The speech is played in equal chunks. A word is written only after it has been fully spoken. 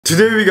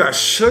Today we got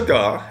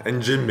SUGA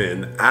and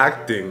JIMIN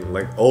acting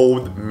like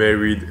old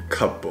married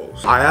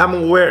couples. I am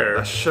aware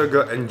that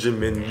SUGA and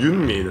JIMIN,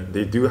 Yoonmin,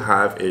 they do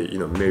have a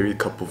married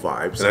couple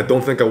vibes, and I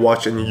don't think I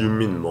watched any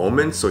Yoonmin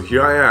moments. So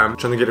here I am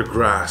trying to get a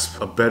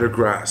better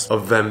grasp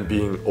of them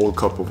being old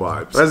couple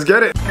vibes. Let's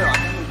get it.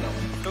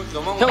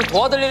 형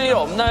도와드릴 일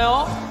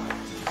없나요?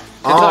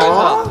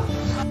 괜찮아.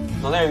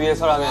 너네를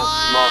위해서라면 뭐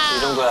이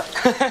정도야.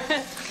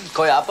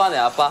 거의 아빠네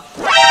아빠.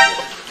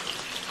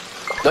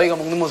 너희가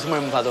먹는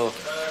모습을 봐도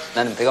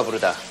나는 배가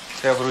부르다.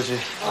 배가 부르지.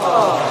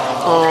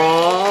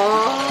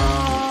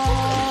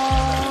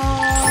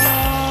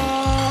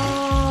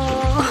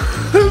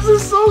 This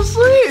is so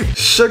sweet.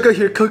 SUGA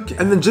here cooking,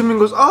 and then JIMIN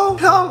goes, "Oh,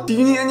 help! Do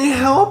you need any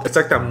help?" It's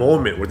like that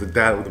moment where the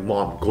dad or the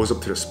mom goes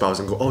up to their spouse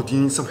and go, "Oh, do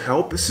you need some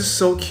help?" This is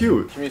so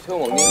cute. 지민이 새우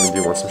먹니? JIMIN, do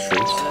you want some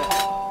shrimps?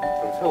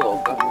 그럼 새우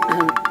넣을까?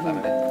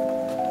 라면에?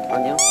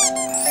 아니요.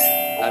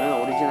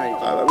 라면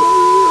오리지널이지.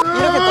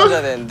 이렇게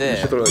떠줘야 되는데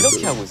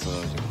이렇게 하고 있어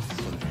지금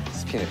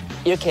스핀을.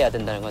 이렇게 해야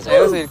된다는 거죠.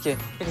 여기서 이렇게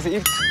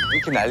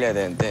날려야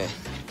되는데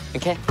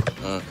이렇게?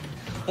 응.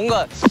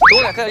 뭔가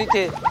너 약간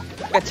이렇게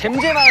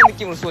잼잼하는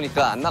느낌으로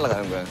쏘니까 안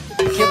날아가는 거야.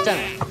 귀엽잖아.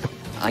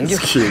 안 귀엽.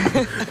 It's cute.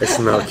 It's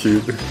not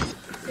cute.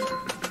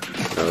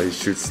 No, he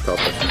shoots stuff.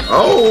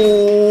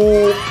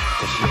 Oh,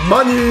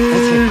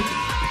 money.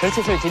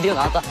 별채 소리 드디어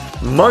나왔다.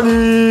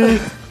 Money.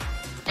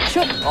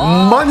 슛.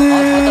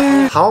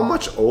 Money. How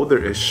much older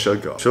is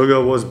SUGA?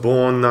 SUGA was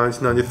born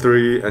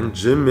 1993, and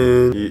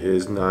JIMIN, he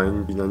is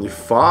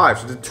 1995.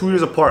 So they're 2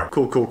 years apart.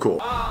 Cool.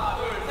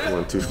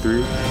 1, 2,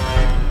 3.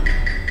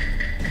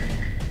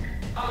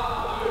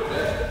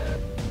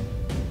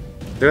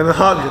 They're gonna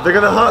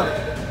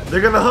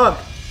hug.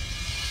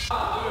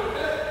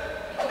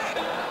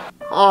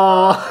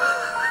 Aww.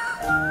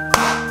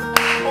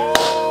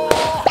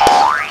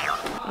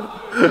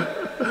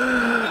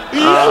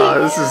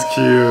 This is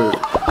cute.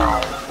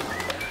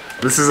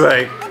 This is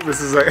like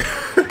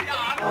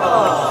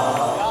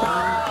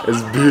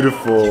it's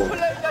beautiful.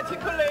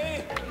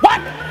 What?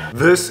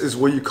 This is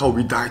what you call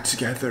we die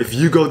together. If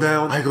you go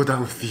down, I go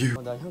down with you.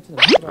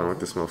 I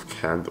want the smell of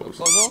candles.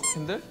 꺼줘?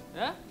 캔들?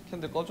 예?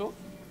 캔들 꺼줘?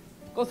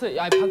 껐어.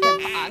 야, 방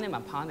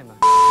안에만.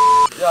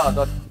 야,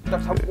 너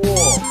딱 잡고.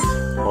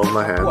 Hold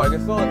my hand.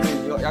 알겠어?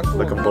 양쪽.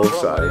 Like on both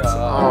sides.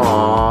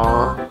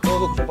 Aww.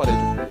 너도 족발 해줘.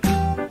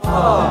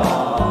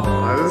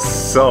 This is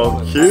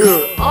so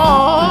cute.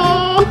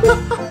 Aww.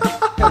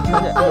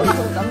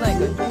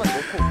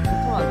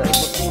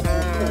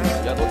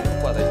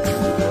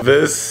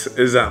 This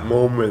is that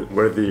moment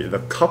where the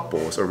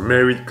couples or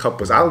married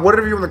couples,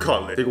 whatever you want to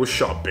call it, they go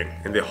shopping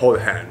and they hold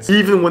hands.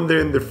 Even when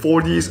they're in their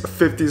 40s,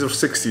 50s, or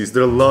 60s,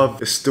 their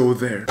love is still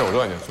there.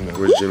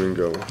 Where's JIMIN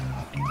go?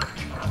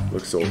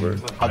 Looks over.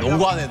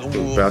 농구하네,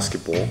 농구.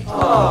 Basketball.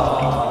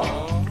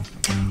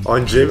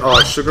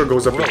 SUGA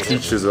goes up and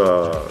teaches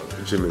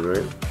JIMIN,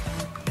 right?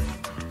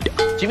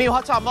 지민이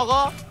화채 안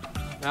먹어?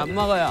 야, 안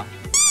먹어요.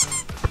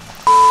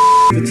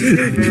 왜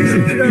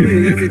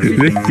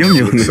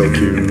귀엽냐 오늘. So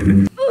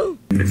cute.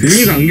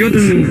 지민이가 안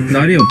껴준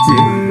날이 없지.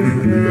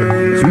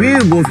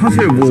 지민이 뭐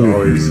사실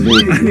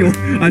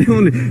아니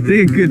오늘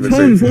되게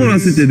처음 서울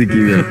왔을 때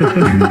느낌이야.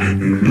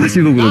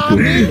 다시도 그렇고.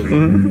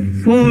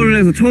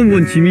 서울에서 처음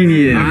본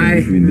지민이의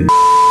모습인데.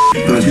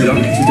 진짜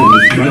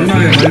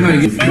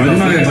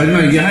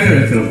마지막에 이게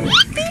하이라이트라고.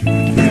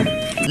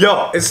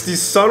 Yo, it's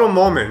these subtle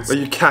moments that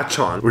you catch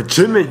on where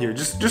JIMIN here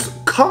just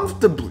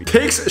comfortably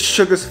takes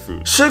SUGA's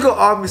food. SUGA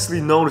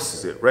obviously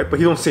notices it, right? But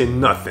he don't say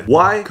nothing.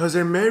 Why? Because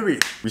they're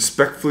married.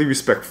 Respectfully.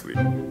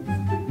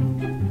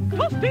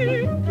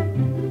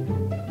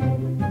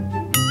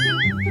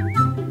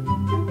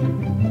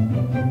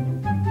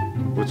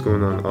 What's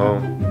going on? Oh.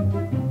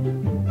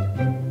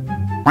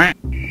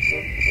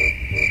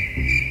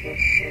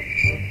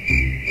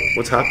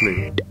 What's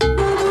happening?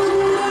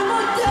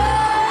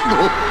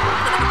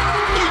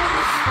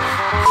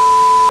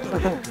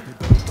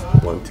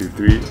 1, 2,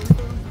 3.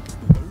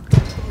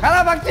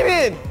 가라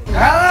박지민!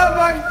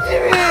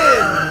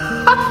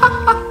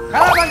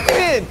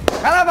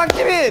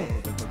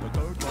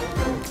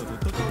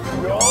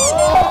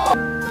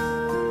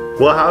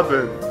 What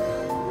happened?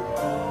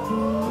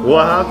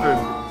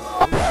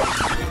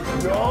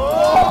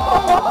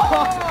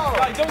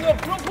 이 정도면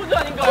프로포즈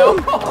아닌가요?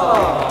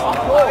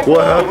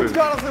 What happened?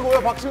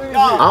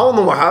 I don't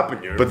know what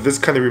happened here, but this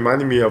kind of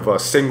reminded me of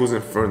Singles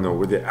Inferno,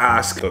 where they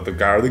ask the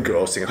guy or the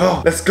girl saying,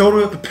 "Oh, let's go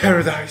to the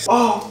paradise."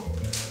 Oh,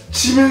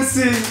 JIMIN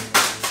sing,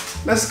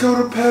 "Let's go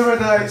to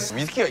paradise."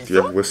 위스키가 있어? Do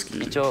you have whiskey?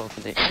 있죠.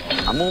 근데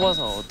안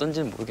먹어봐서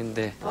어떤지는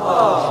모르겠는데.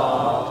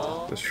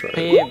 Let's try.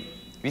 형님,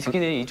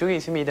 위스키는 이쪽에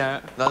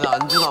있습니다. 나는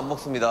안주는 안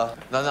먹습니다.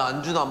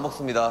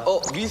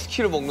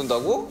 위스키를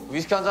먹는다고?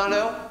 위스키 한잔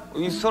할래요?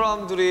 이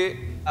사람들이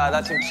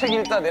나 지금 책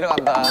읽다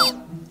내려간다.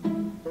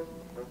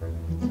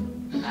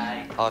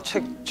 아,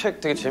 책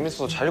되게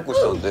재밌어서 잘 읽고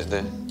있었는데.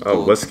 네.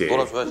 Westgate.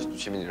 놀아줘야지 또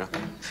지민이랑.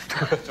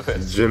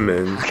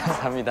 Jimin.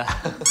 감사합니다.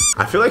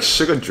 I feel like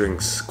SUGA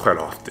drinks quite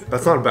often.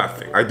 That's not a bad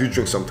thing. I do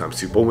drink sometimes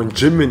too. But when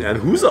Jimin and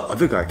who's the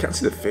other guy? I can't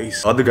see the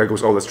face. The other guy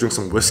goes, oh, let's drink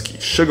some whiskey.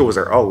 SUGA was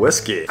like, oh,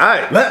 whiskey.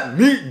 Alright, let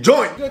me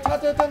join.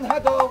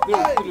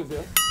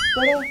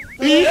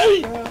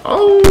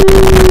 Oh.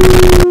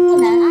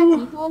 南阿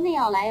提多内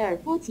奥莱尔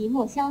波吉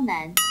莫肖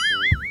南。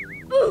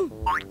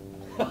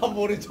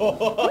 What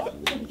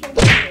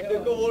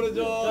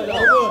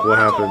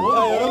happened?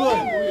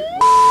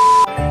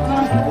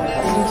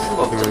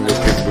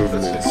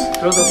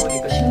 그러다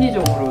보니까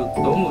심리적으로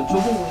너무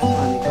좁은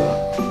곳에서 하니까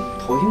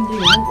더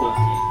힘들긴 한 것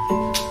같아요.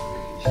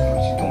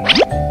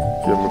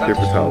 Give him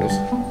paper towels.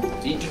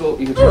 이거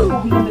처음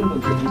흥분된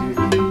건데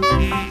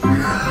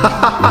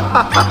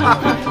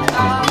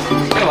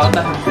이거 왔다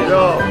했어요.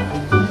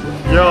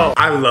 Yo,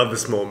 I love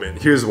this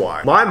moment. Here's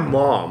why. My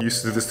mom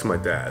used to do this to my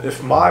dad.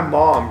 If my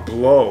mom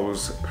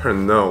blows her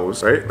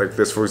nose, right, like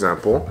this for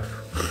example,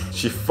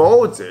 she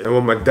folds it, and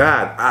when my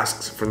dad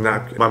asks for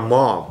napkin, my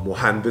mom will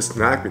hand this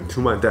napkin to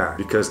my dad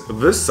because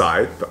this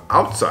side, the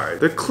outside,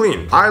 they're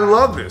clean. I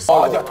love this.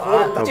 자,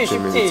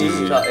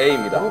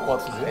 A입니다.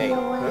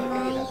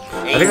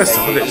 I think I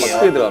saw this.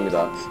 스피에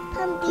들어갑니다.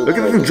 Look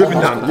at the thing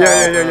dripping down.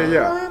 Yeah.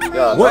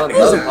 야, What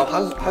is it?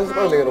 한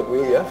숟가락 내려놓고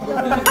여기야?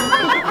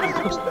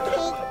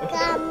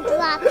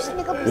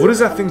 What is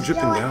that thing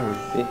dripping down?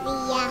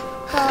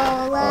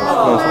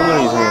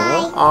 손을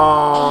이상해서?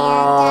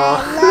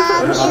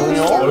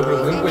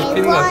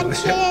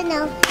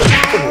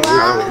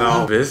 I don't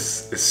know.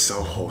 This is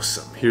so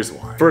wholesome. Here's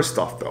why. First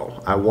off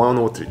though, I wanna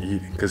know what they're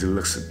eating because it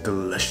looks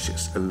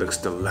delicious. It looks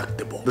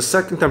delectable. The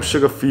second time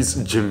SUGA feeds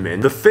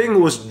Jimin, the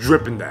thing was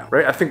dripping down,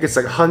 right? I think it's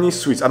like honey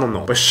sweets, I don't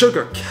know. But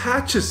SUGA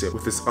catches it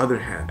with his other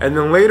hand. And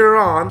then later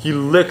on, he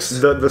licks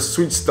the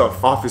sweet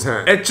stuff off his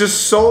hand. It's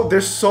just so,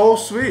 they're so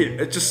sweet.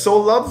 It's just so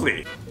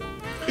lovely.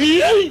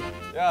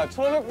 야,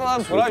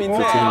 1,500번 보람 있네.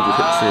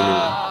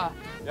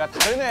 야,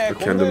 다르네. The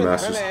Candle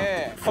Masters.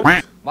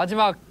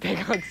 마지막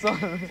대각선.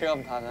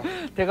 대감 가자.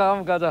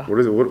 대각 가자.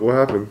 What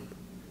happened?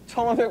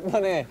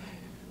 1,500번에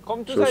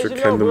컴퓨터의 Shows your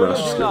실력을 Candle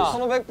보여줍니다. Masters.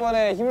 1,500번에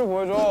힘을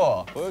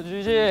보여줘.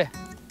 보여주지.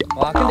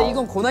 와 근데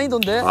이건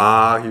고난이도인데?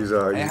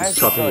 He's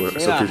chopping with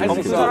할수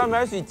있는 사람이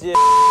할 수 있지.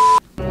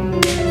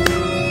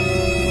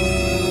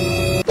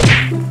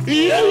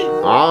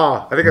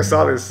 I think I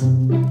saw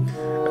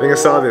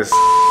this.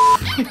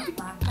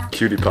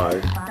 Cutie pie.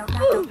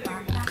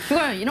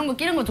 그걸 이런 거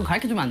끼는 거 좀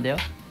가르쳐 주면 안 돼요?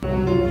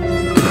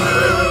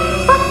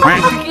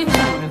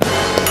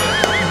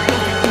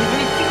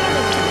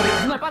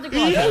 눈알 빠질 것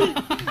같아.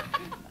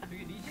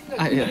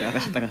 야,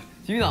 나갔다가.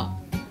 지민아.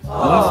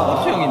 너무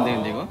스포츠형인데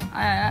근데 이거?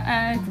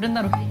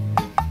 구렛나루.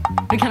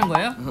 이렇게 하는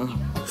거예요?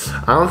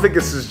 I don't think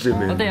it's just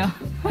Jimin. 어때요?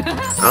 I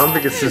don't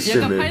think it's just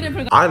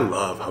Jimin. I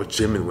love how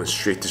Jimin went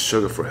straight to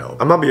SUGA for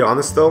help. I'm gonna be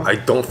honest though, I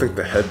don't think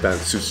the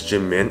headband suits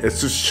Jimin. It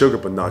suits SUGA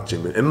but not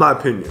Jimin. In my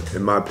opinion.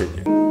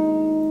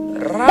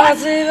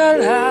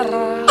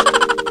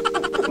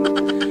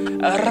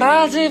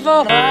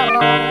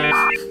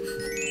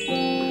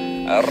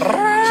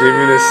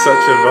 Jimin is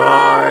such a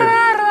vibe.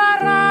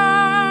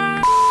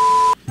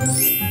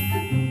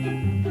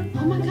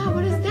 Oh my god,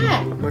 what is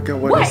that? Oh my god,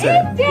 what is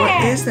that?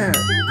 What is that?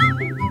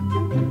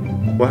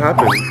 What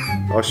happened?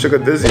 Oh, SUGA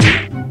dizzy.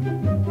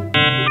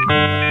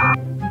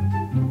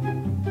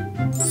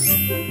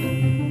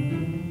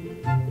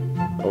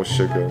 Oh,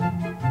 SUGA.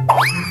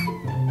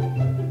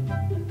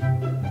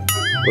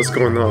 What's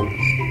going on?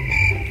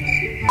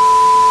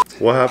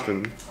 What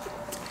happened?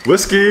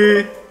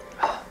 Whiskey!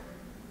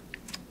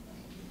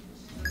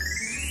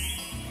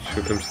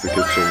 SUGA comes to the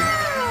kitchen.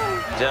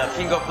 자,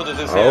 핑거푸드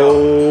드세요.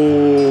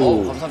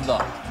 Oh! 감사합니다.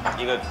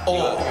 이거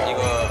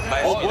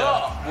맛있습니다.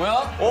 뭐야?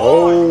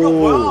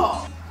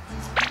 Oh!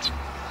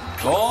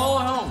 형.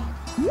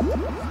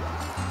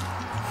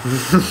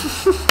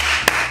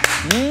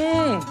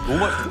 너무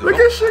맛있는데? Look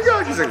at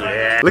SUGA! He's like,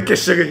 yeah. Look at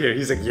SUGA here.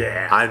 He's like,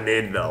 yeah, I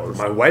made those.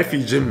 My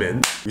wifey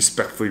Jimin,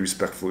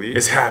 respectfully,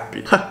 is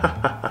happy.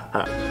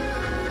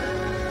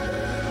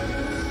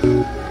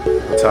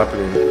 What's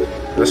happening?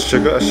 That's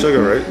SUGA? That's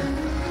SUGA, right?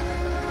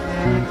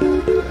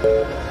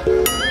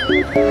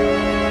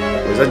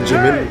 Is that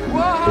Jimin?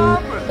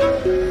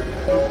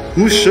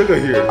 Who's SUGA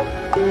here?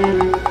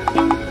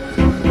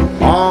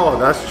 Oh,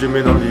 that's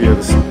Jimin on the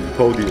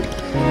podium.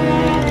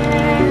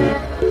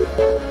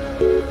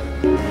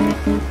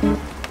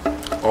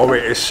 Oh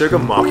wait, is SUGA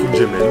mocking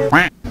Jimin?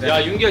 야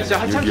윤기야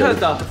진짜 한참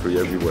찾았다. Free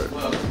everywhere.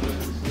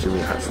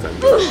 Jimin has stand.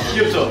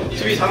 귀엽죠?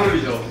 지민이 잘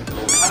어울리죠?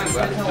 하는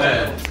거야?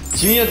 네.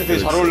 지민이한테 되게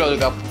잘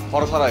어울려가지고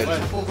바로 살아야지.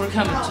 그렇게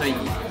하면 저희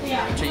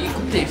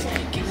콧대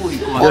끼고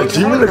있고 Yeah,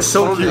 Jimin looks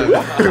so cute.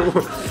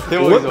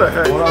 What the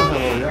heck?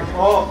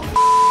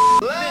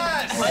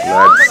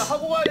 Let's.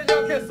 하고 가야 되지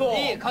않겠어?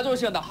 이 가져올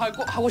시간 나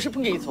하고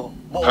싶은 게 있어.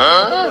 뭐?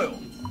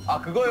 아,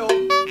 그거요?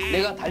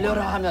 내가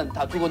달려라 하면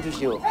다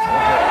죽어주시오.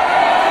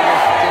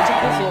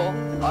 괜찮겠어?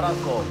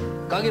 알았어.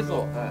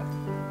 가겠어.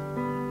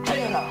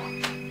 달려라.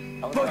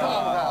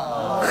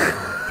 감사합니다.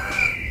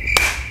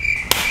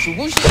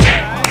 죽으시네.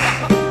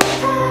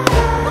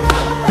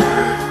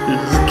 He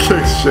just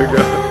kicks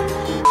Suga.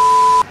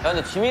 야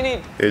근데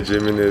지민이 Hey,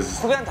 Jimin is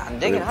후배한테 안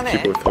되긴 하네.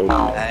 people with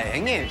hope. 에이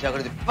형님 제가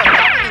그래도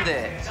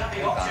삐빠는데.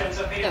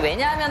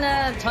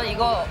 왜냐하면은 전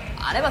이거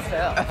안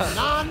해봤어요.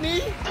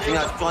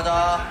 지민아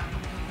집중하자.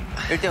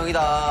 1대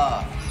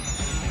 0이다.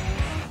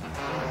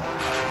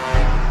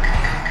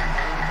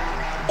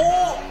 오!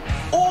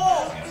 오!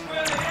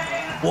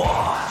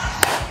 와.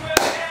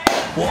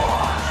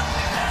 와.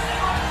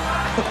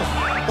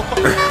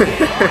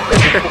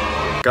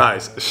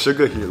 Guys,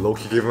 Suga here,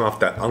 low-key giving off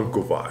that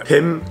uncle vibe.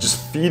 Him just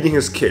feeding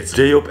his kids,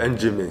 J-Hope and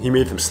Jimin. He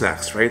made them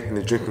snacks, right? And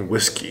they're drinking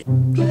whiskey.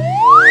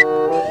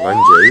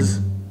 Lunges.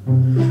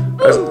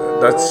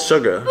 That's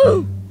Suga.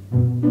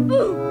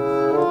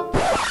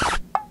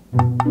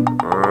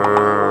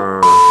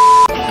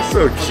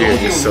 So cute,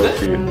 he's so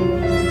cute.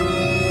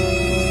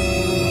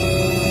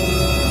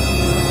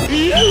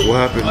 What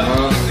happened?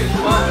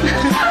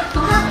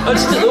 아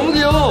진짜 너무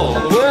귀여워.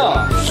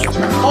 뭐야?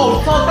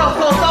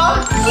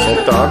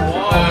 Stop.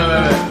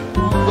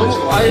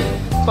 너무 아이.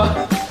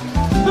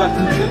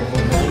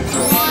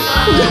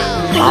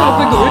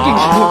 왜 이렇게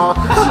귀여워?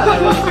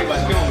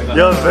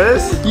 Yo,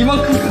 this?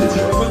 이만큼까지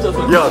혼자서.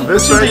 Yo,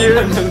 this right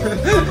here.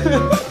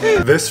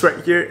 This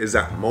right here is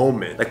that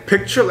moment. Like,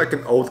 picture like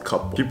an old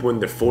couple. People in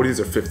their 40s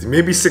or 50s,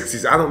 maybe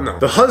 60s, I don't know.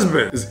 The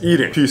husband is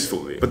eating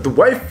peacefully, but the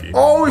wifey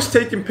always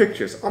taking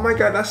pictures. Oh my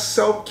god, that's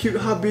so cute,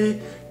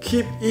 hubby.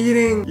 Keep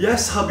eating.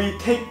 Yes, hubby,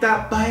 take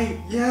that bite.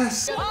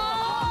 Yes.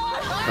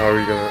 How are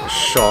we gonna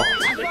shop?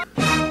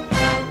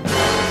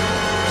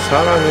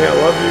 사랑해, I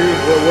love you.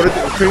 What are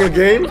they playing a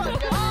game?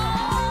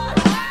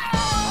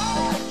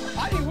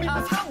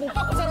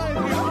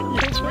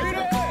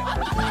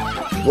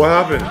 What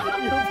happened?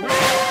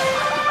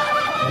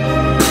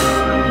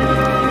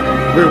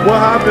 Wait, what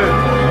happened?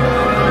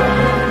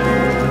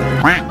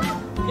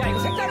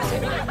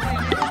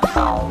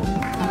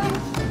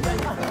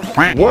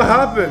 What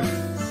happened?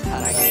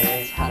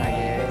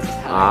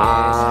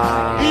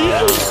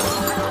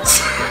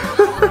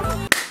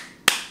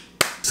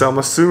 So I'm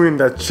assuming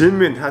that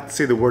Jimin had to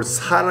say the word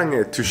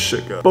사랑해 to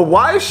Suga. But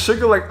why is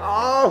Suga like,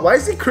 why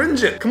is he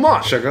cringing? Come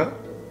on, Suga.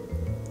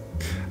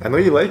 I know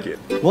you like it.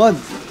 What?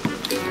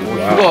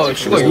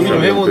 슈가 요리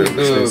좀 해보는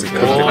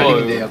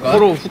아닌데 약간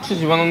서로 후추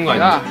집어넣는 거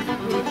아니야?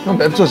 형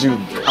맵죠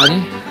지금?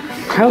 아니.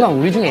 하여간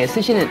우리 중에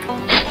SC는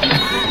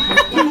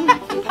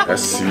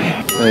SC.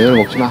 야 얘를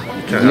먹지 마.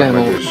 네가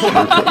해먹어.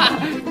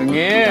 형님.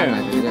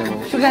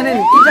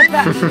 슈가는 삐졌다.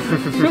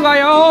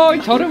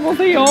 슈가요, 저를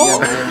보세요.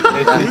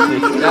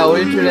 야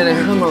우리 일주일 내내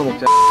해산물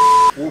먹자.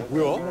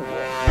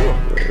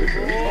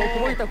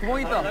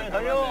 구멍 있다.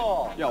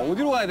 야,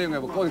 어디로 가야 되는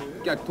거야? 뭐,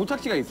 야,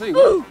 도착지가 있어,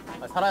 이거?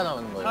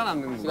 살아남는 거야.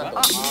 살아남는 거야?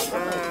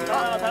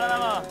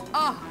 살아남아.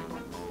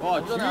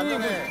 와, 지민이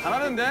뭐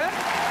잘하는데?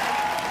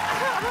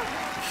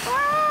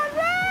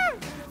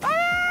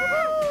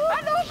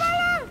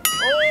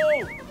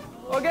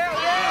 오케이.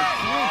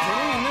 지민이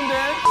재능이 있는데?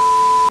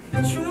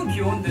 춤은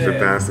귀여운데 The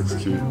dance looks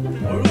cute.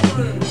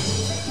 얼굴은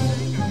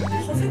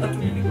허세가 좀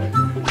있는 거야.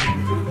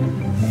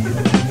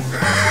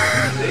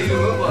 내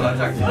이름은 뭐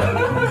나지 않겠다.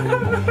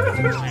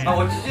 아, 뭐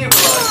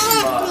지지해보라.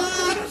 마.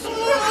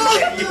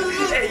 이거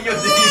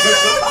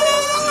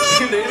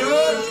지금 내 이름은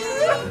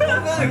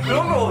너는 그런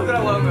거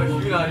어쩌라고 하는 거야,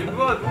 주민아.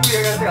 누가 누구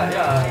얘기할 때가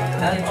아니야.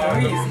 나는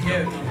조용히 있을게.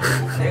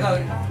 내가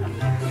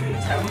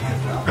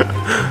잘못했어.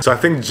 So I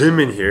think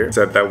Jimin here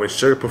said that when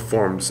Suga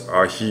performs,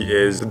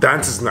 the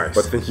dance is nice,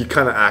 but then he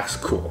kind of acts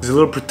cool. He's a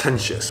little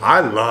pretentious.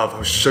 I love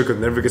how Suga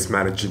never gets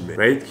mad at Jimin,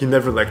 right? He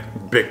never like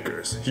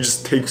bickers. He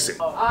just takes it.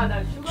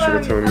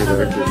 Suga telling me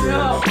that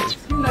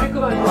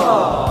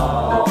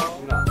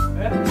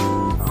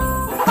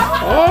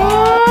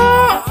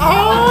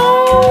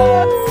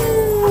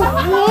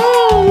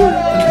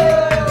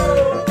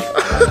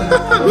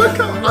Look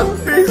how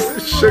unfazed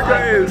Suga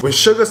is. When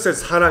Suga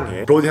says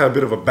사랑해, Brody had a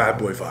bit of a bad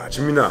boy vibe.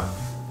 지민아,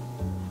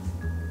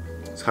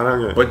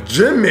 사랑해. But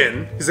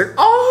Jimin, he's like,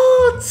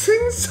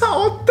 진짜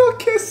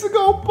어떡해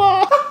수가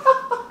오빠.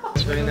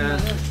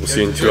 We'll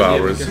see you in 2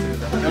 hours.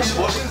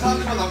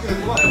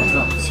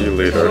 See you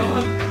later.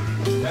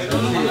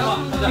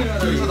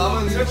 여기서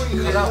남은 세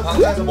분이 가장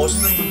방송에서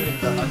멋있는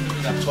분들입니다.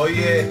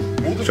 저희의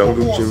모두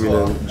정국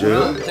지민은 J.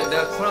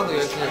 내가 사랑도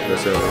열심히 해.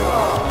 그래서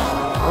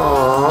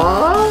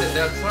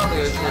내가 사랑도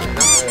열심히 해.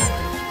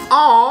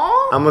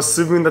 I'm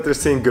assuming that they're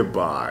saying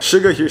goodbye.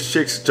 Suga here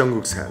shakes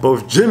Jungkook's hand.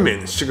 Both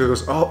Jimin, Suga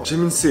goes,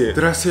 Jimin see,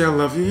 did I say I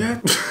love you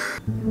yet?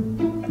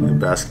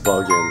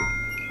 Basketball game.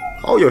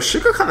 Oh, yo,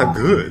 Suga kinda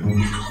good.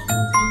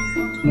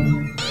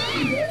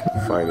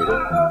 Fighting.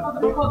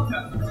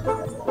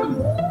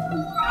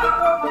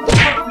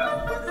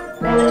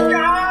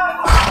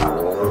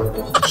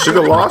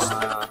 Suga lost?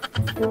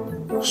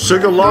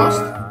 Suga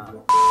lost?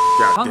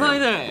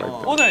 방송이들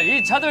오늘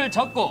이 차들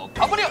접고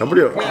가버려.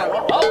 가버려.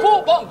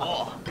 아포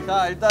방고.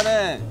 자,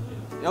 일단은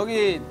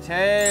여기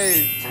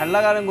제일 잘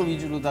나가는 거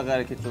위주로다가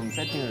이렇게 좀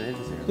세팅을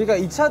해주세요. 그러니까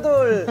이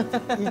차돌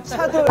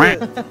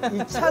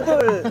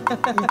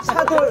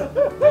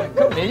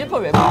그럼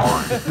메뉴판 왜 봐?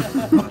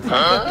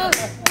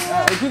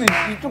 근데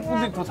이쪽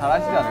분들이 더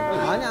잘하시지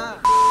않을까?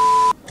 아니야.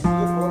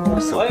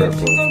 아니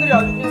친구들이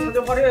아주 그냥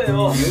사전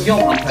화려해요. 윤경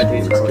반팔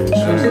되게 잘 어울려.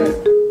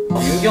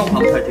 윤경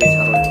반팔 되게 잘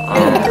어울려.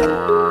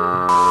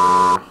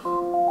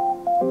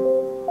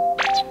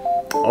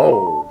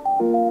 Oh.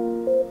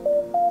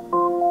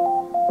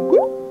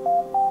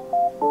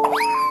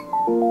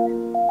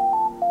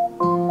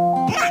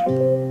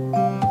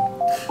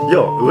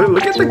 Yo,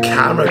 look at the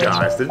camera,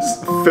 guys. They're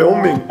just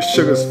filming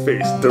Suga's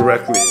face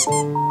directly.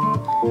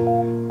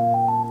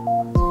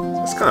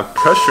 It's kind of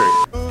pressuring.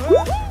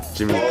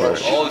 Jimin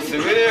part. Oh,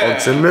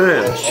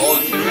 Jimin.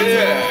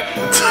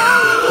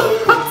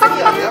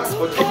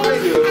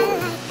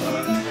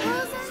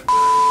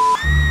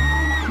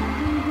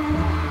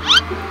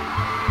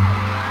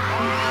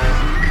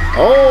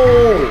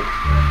 Oh.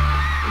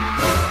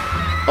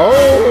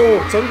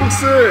 Oh,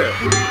 정국씨.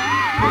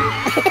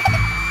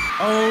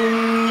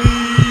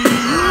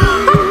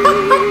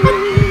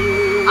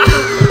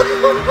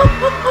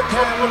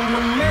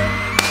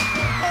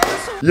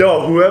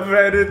 Yo, whoever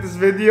edited this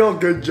video,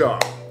 good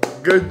job.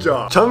 Good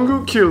job.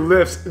 Jungkook here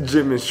lifts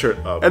Jimin's shirt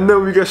up. And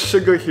then we got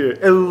Suga here.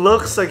 It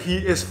looks like he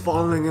is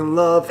falling in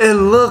love. It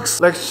looks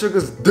like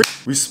Suga's dick.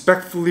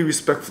 Respectfully.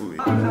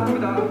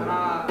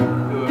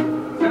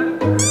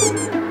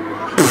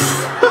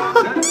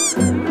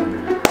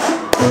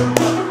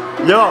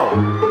 Yo!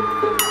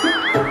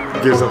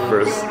 Gives up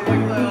first.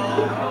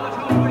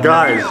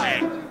 Guys,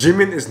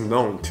 Jimin is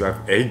known to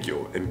have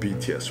aegyo in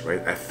BTS,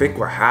 right? I think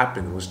what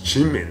happened was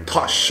Jimin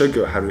taught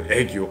Suga how to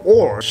aegyo,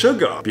 or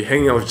Suga be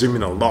hanging out with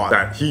Jimin a lot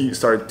that he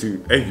started to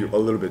aegyo a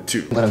little bit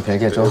too. 그럼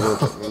별개죠.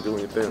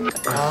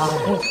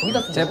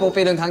 제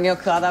뽀삐는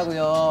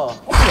강력하다고요.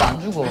 뽀삐 안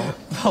주고.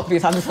 뽀삐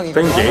삼성이.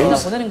 Playing 나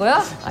games? 보내는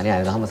거야?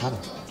 아니야, 나 한번 사라.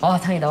 아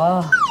다행이다.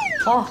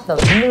 나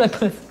눈물 날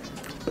뻔했어.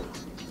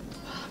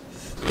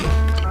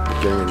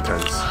 Getting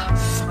intense.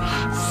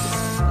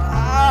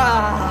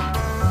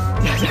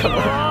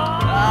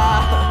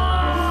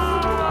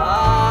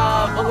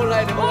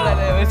 먹을라야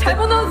돼. 왜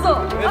잘못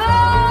넣었어.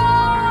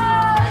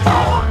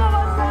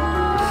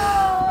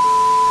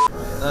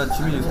 나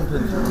지민이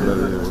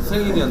송편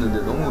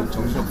생일이었는데 너무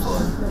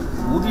정신없어가지고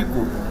못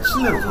입고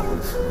칠레로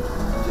가버렸어.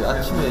 이제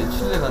아침에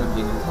칠레 가는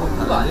비행기 타고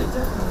가는데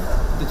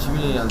그때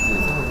지민이한테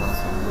선물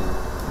받았었는데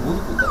못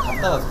입고 있다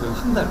갔다가 거의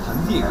한 달 반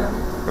뒤에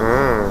그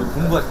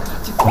공부할 때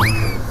같이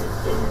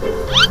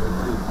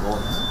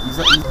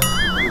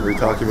Are you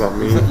talking about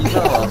me? 이사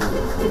와서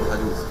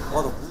가지고 있어.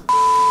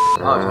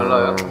 잘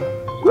나와요?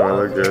 I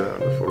look good.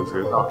 The photo's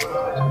good.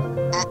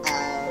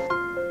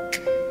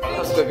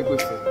 진짜 믿고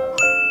있어.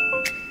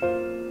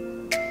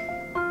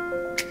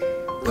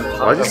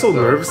 Why are you so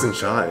nervous and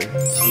shy?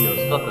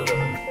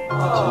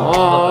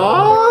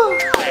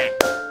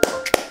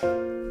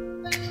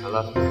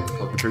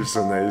 You're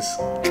so nice.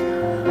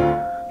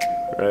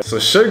 Right. So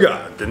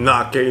Suga did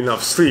not get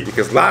enough sleep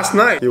because last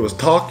night he was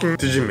talking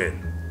to Jimin.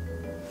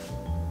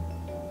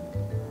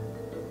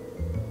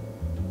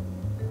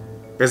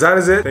 Guys, that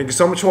is it. Thank you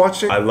so much for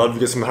watching. I love you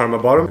guys from the heart of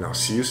my bottom, and I'll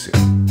see you soon.